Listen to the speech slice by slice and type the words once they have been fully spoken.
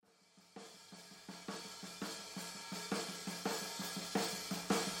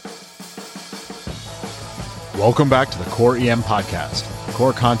Welcome back to the Core EM Podcast,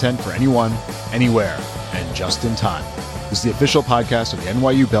 core content for anyone, anywhere, and just in time. This is the official podcast of the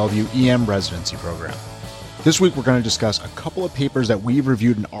NYU Bellevue EM Residency Program. This week, we're going to discuss a couple of papers that we've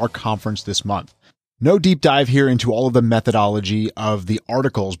reviewed in our conference this month. No deep dive here into all of the methodology of the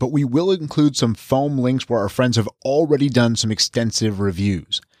articles, but we will include some foam links where our friends have already done some extensive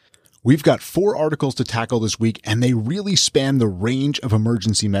reviews. We've got 4 articles to tackle this week, and they really span the range of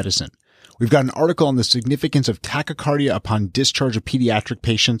emergency medicine. We've got an article on the significance of tachycardia upon discharge of pediatric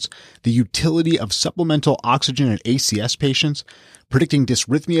patients, the utility of supplemental oxygen in ACS patients, predicting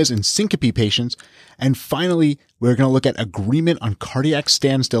dysrhythmias in syncope patients, and finally, we're going to look at agreement on cardiac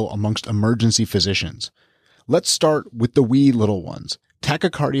standstill amongst emergency physicians. Let's start with the wee little ones.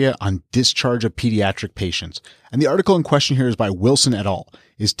 Tachycardia on discharge of pediatric patients. And the article in question here is by Wilson et al.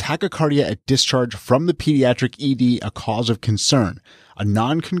 Is tachycardia at discharge from the pediatric ED a cause of concern? A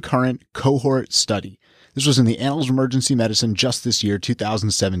non-concurrent cohort study. This was in the Annals of Emergency Medicine just this year,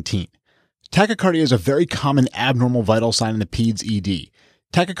 2017. Tachycardia is a very common abnormal vital sign in the peds ED.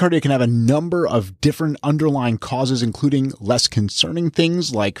 Tachycardia can have a number of different underlying causes, including less concerning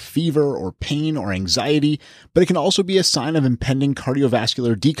things like fever or pain or anxiety, but it can also be a sign of impending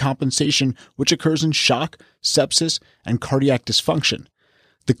cardiovascular decompensation, which occurs in shock, sepsis, and cardiac dysfunction.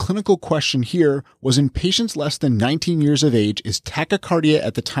 The clinical question here was in patients less than 19 years of age, is tachycardia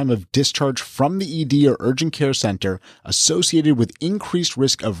at the time of discharge from the ED or urgent care center associated with increased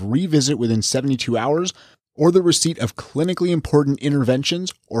risk of revisit within 72 hours or the receipt of clinically important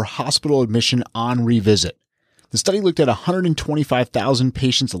interventions or hospital admission on revisit? The study looked at 125,000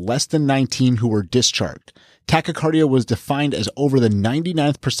 patients less than 19 who were discharged. Tachycardia was defined as over the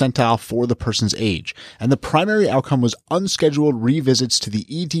 99th percentile for the person's age, and the primary outcome was unscheduled revisits to the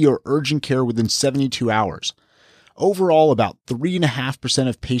ED or urgent care within 72 hours. Overall, about 3.5%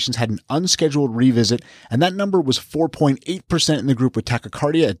 of patients had an unscheduled revisit, and that number was 4.8% in the group with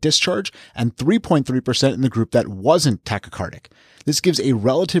tachycardia at discharge and 3.3% in the group that wasn't tachycardic. This gives a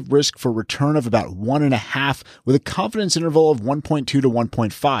relative risk for return of about 1.5 with a confidence interval of 1.2 to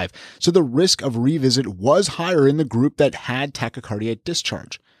 1.5, so the risk of revisit was higher in the group that had tachycardia at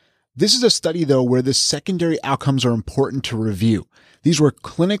discharge. This is a study, though, where the secondary outcomes are important to review. These were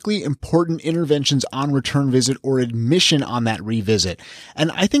clinically important interventions on return visit or admission on that revisit.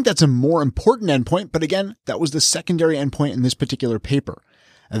 And I think that's a more important endpoint, but again, that was the secondary endpoint in this particular paper.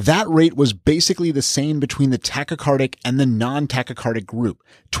 That rate was basically the same between the tachycardic and the non-tachycardic group,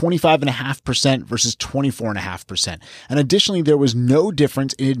 25.5% versus 24.5%. And additionally, there was no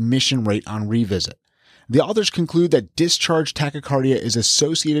difference in admission rate on revisit. The authors conclude that discharge tachycardia is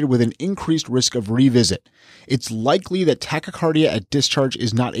associated with an increased risk of revisit. It's likely that tachycardia at discharge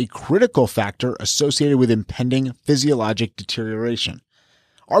is not a critical factor associated with impending physiologic deterioration.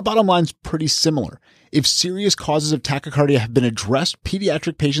 Our bottom line's pretty similar. If serious causes of tachycardia have been addressed,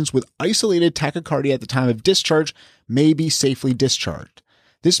 pediatric patients with isolated tachycardia at the time of discharge may be safely discharged.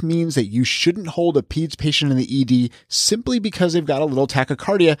 This means that you shouldn't hold a peds patient in the ED simply because they've got a little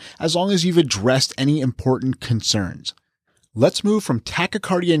tachycardia, as long as you've addressed any important concerns. Let's move from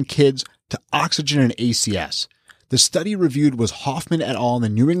tachycardia in kids to oxygen and ACS. The study reviewed was Hoffman et al. In the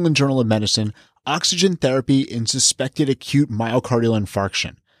New England Journal of Medicine, Oxygen Therapy in Suspected Acute Myocardial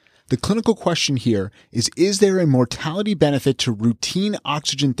Infarction. The clinical question here is there a mortality benefit to routine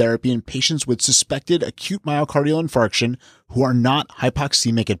oxygen therapy in patients with suspected acute myocardial infarction who are not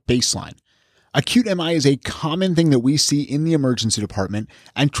hypoxemic at baseline? Acute MI is a common thing that we see in the emergency department,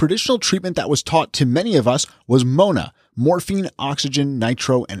 and traditional treatment that was taught to many of us was MONA, morphine, oxygen,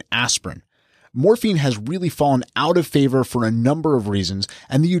 nitro, and aspirin. Morphine has really fallen out of favor for a number of reasons,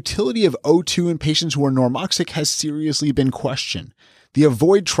 and the utility of O2 in patients who are normoxic has seriously been questioned. The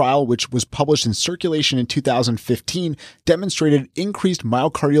AVOID trial, which was published in Circulation in 2015, demonstrated increased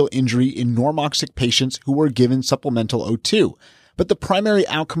myocardial injury in normoxic patients who were given supplemental O2. But the primary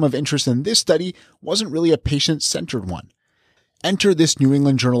outcome of interest in this study wasn't really a patient-centered one. Enter this New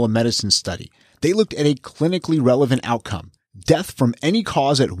England Journal of Medicine study. They looked at a clinically relevant outcome, death from any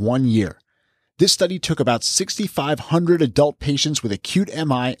cause at 1 year. This study took about 6,500 adult patients with acute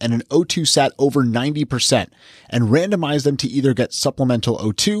MI and an O2 sat over 90% and randomized them to either get supplemental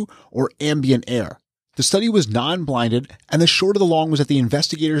O2 or ambient air. The study was non-blinded, and the short of the long was that the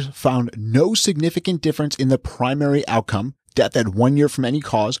investigators found no significant difference in the primary outcome, death at 1 year from any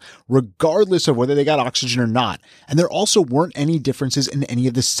cause, regardless of whether they got oxygen or not, and there also weren't any differences in any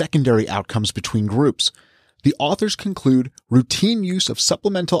of the secondary outcomes between groups. The authors conclude routine use of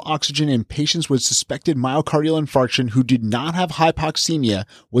supplemental oxygen in patients with suspected myocardial infarction who did not have hypoxemia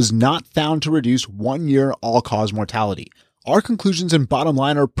was not found to reduce 1 year all-cause mortality. Our conclusions and bottom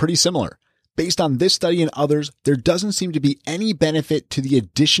line are pretty similar. Based on this study and others, there doesn't seem to be any benefit to the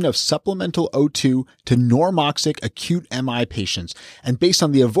addition of supplemental O2 to normoxic acute MI patients, and based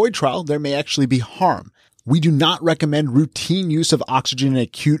on the AVOID trial, there may actually be harm. We do not recommend routine use of oxygen in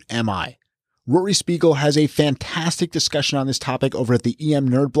acute MI. Rory Spiegel has a fantastic discussion on this topic over at the EM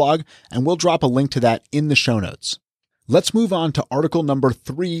Nerd blog, and we'll drop a link to that in the show notes. Let's move on to article number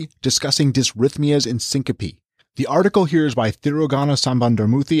 3, discussing dysrhythmias and syncope. The article here is by Thirugana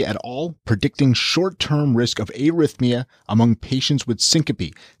Sambandarmuthy et al., predicting short-term risk of arrhythmia among patients with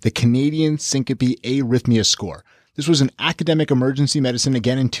syncope, the Canadian Syncope Arrhythmia Score. This was an academic emergency medicine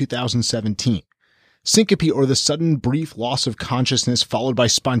again in 2017. Syncope, or the sudden brief loss of consciousness followed by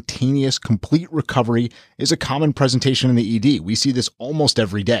spontaneous complete recovery, is a common presentation in the ED. We see this almost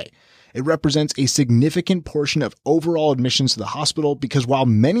every day. It represents a significant portion of overall admissions to the hospital because while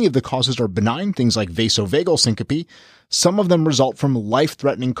many of the causes are benign, things like vasovagal syncope, some of them result from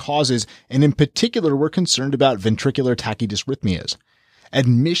life-threatening causes, and in particular, we're concerned about ventricular tachydysrhythmias.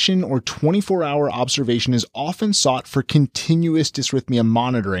 Admission or 24-hour observation is often sought for continuous dysrhythmia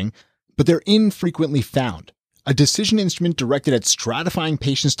monitoring, but they're infrequently found. A decision instrument directed at stratifying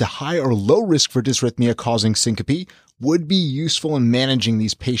patients to high or low risk for dysrhythmia causing syncope would be useful in managing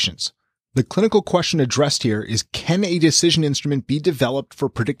these patients. The clinical question addressed here is, can a decision instrument be developed for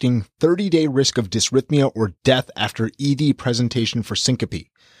predicting 30-day risk of dysrhythmia or death after ED presentation for syncope?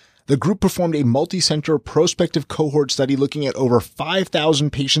 The group performed a multi-center prospective cohort study looking at over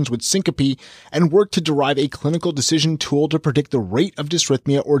 5,000 patients with syncope and worked to derive a clinical decision tool to predict the rate of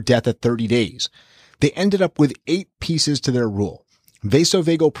dysrhythmia or death at 30 days. They ended up with 8 pieces to their rule: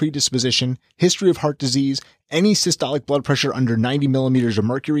 vasovagal predisposition, history of heart disease, any systolic blood pressure under 90 millimeters of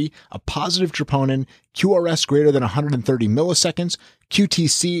mercury, a positive troponin, QRS greater than 130 milliseconds,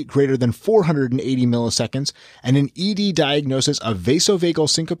 QTC greater than 480 milliseconds, and an ED diagnosis of vasovagal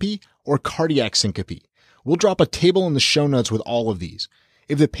syncope or cardiac syncope. We'll drop a table in the show notes with all of these.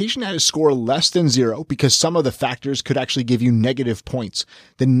 If the patient had a score less than 0, because some of the factors could actually give you negative points,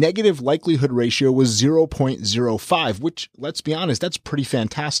 the negative likelihood ratio was 0.05, which, let's be honest, that's pretty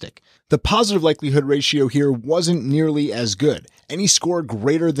fantastic. The positive likelihood ratio here wasn't nearly as good. Any score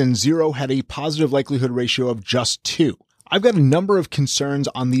greater than 0 had a positive likelihood ratio of just 2. I've got a number of concerns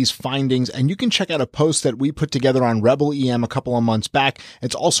on these findings, and you can check out a post that we put together on Rebel EM a couple of months back.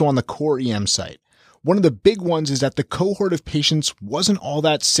 It's also on the Core EM site. One of the big ones is that the cohort of patients wasn't all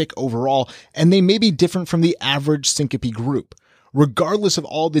that sick overall, and they may be different from the average syncope group. Regardless of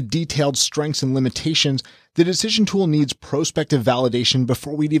all the detailed strengths and limitations, the decision tool needs prospective validation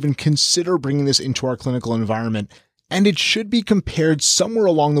before we'd even consider bringing this into our clinical environment, and it should be compared somewhere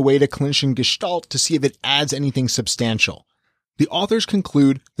along the way to clinician gestalt to see if it adds anything substantial. The authors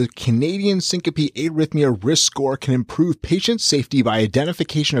conclude the Canadian Syncope Arrhythmia Risk Score can improve patient safety by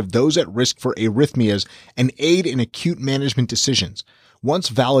identification of those at risk for arrhythmias and aid in acute management decisions. Once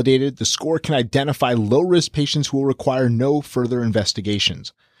validated, the score can identify low-risk patients who will require no further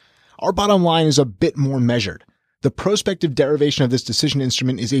investigations. Our bottom line is a bit more measured. The prospective derivation of this decision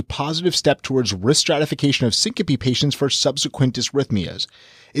instrument is a positive step towards risk stratification of syncope patients for subsequent dysrhythmias.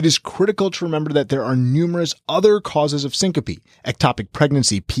 It is critical to remember that there are numerous other causes of syncope: ectopic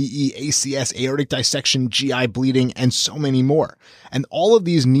pregnancy, PE, ACS, aortic dissection, GI bleeding, and so many more. And all of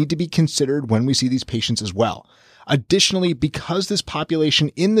these need to be considered when we see these patients as well. Additionally, because this population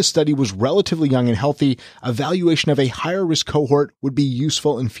in the study was relatively young and healthy, evaluation of a higher risk cohort would be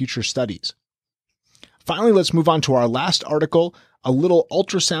useful in future studies. Finally, let's move on to our last article, a little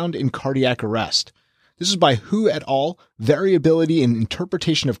ultrasound in cardiac arrest. This is by Hu et al., Variability in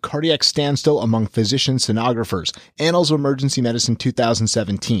Interpretation of Cardiac Standstill Among Physician Sonographers, Annals of Emergency Medicine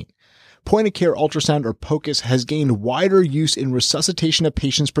 2017. Point-of-care ultrasound, or POCUS, has gained wider use in resuscitation of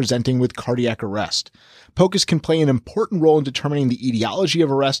patients presenting with cardiac arrest. POCUS can play an important role in determining the etiology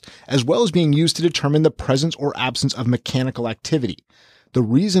of arrest, as well as being used to determine the presence or absence of mechanical activity. The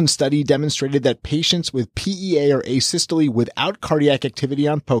REASON study demonstrated that patients with PEA or asystole without cardiac activity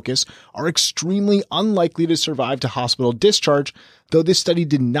on POCUS are extremely unlikely to survive to hospital discharge, though this study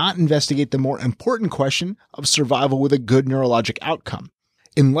did not investigate the more important question of survival with a good neurologic outcome.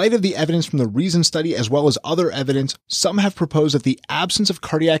 In light of the evidence from the REASON study as well as other evidence, some have proposed that the absence of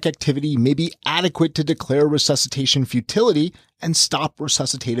cardiac activity may be adequate to declare resuscitation futility and stop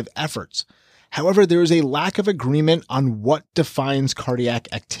resuscitative efforts. However, there is a lack of agreement on what defines cardiac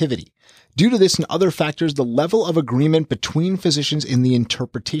activity. Due to this and other factors, the level of agreement between physicians in the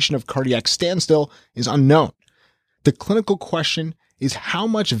interpretation of cardiac standstill is unknown. The clinical question is how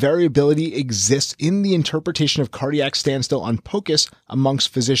much variability exists in the interpretation of cardiac standstill on POCUS amongst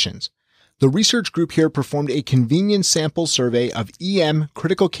physicians. The research group here performed a convenience sample survey of EM,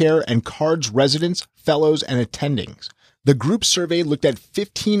 critical care, and CARDS residents, fellows, and attendings. The group survey looked at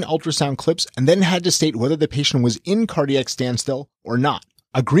 15 ultrasound clips and then had to state whether the patient was in cardiac standstill or not.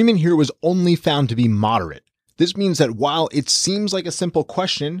 Agreement here was only found to be moderate. This means that while it seems like a simple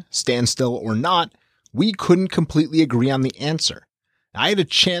question, standstill or not, we couldn't completely agree on the answer. I had a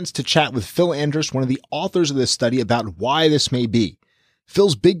chance to chat with Phil Andrus, one of the authors of this study, about why this may be.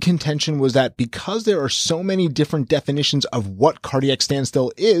 Phil's big contention was that because there are so many different definitions of what cardiac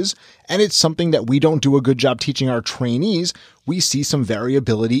standstill is, and it's something that we don't do a good job teaching our trainees, we see some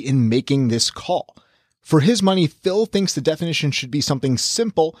variability in making this call. For his money, Phil thinks the definition should be something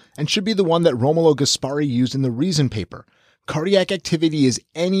simple and should be the one that Romolo Gaspari used in the Reason paper. Cardiac activity is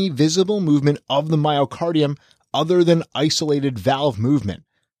any visible movement of the myocardium other than isolated valve movement.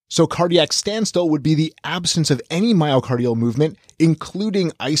 So cardiac standstill would be the absence of any myocardial movement,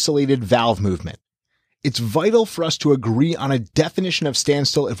 including isolated valve movement. It's vital for us to agree on a definition of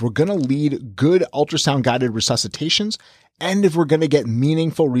standstill if we're going to lead good ultrasound-guided resuscitations and if we're going to get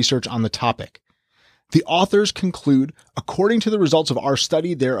meaningful research on the topic. The authors conclude, according to the results of our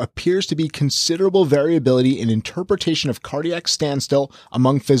study, there appears to be considerable variability in interpretation of cardiac standstill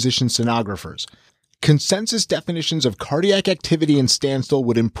among physician sonographers. Consensus definitions of cardiac activity and standstill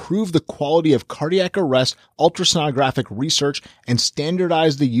would improve the quality of cardiac arrest ultrasonographic research and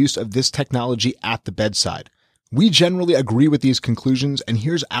standardize the use of this technology at the bedside. We generally agree with these conclusions, and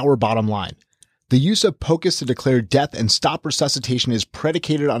here's our bottom line. The use of POCUS to declare death and stop resuscitation is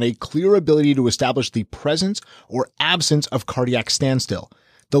predicated on a clear ability to establish the presence or absence of cardiac standstill.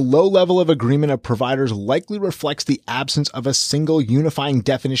 The low level of agreement of providers likely reflects the absence of a single unifying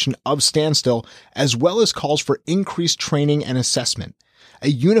definition of standstill, as well as calls for increased training and assessment. A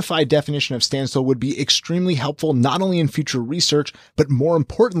unified definition of standstill would be extremely helpful not only in future research, but more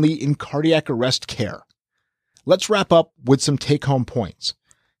importantly in cardiac arrest care. Let's wrap up with some take-home points.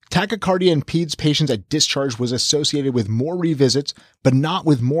 Tachycardia in PEDS patients at discharge was associated with more revisits, but not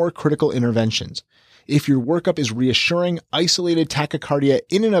with more critical interventions. If your workup is reassuring, isolated tachycardia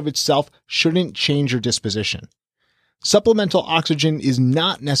in and of itself shouldn't change your disposition. Supplemental oxygen is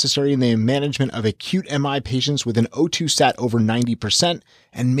not necessary in the management of acute MI patients with an O2 sat over 90%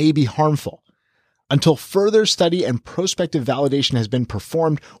 and may be harmful. Until further study and prospective validation has been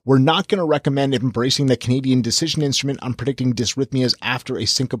performed, we're not going to recommend embracing the Canadian decision instrument on predicting dysrhythmias after a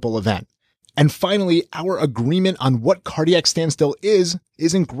syncopal event. And finally, our agreement on what cardiac standstill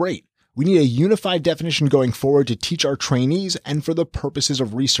isn't great. We need a unified definition going forward to teach our trainees and for the purposes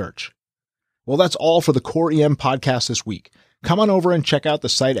of research. Well, that's all for the Core EM podcast this week. Come on over and check out the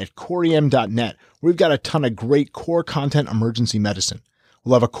site at coreem.net, where we've got a ton of great core content emergency medicine.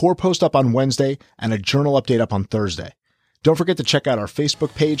 We'll have a core post up on Wednesday and a journal update up on Thursday. Don't forget to check out our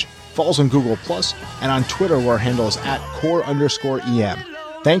Facebook page, follow us on Google+, and on Twitter where our handle is @core_EM.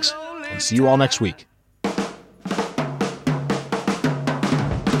 Thanks, and see you all next week.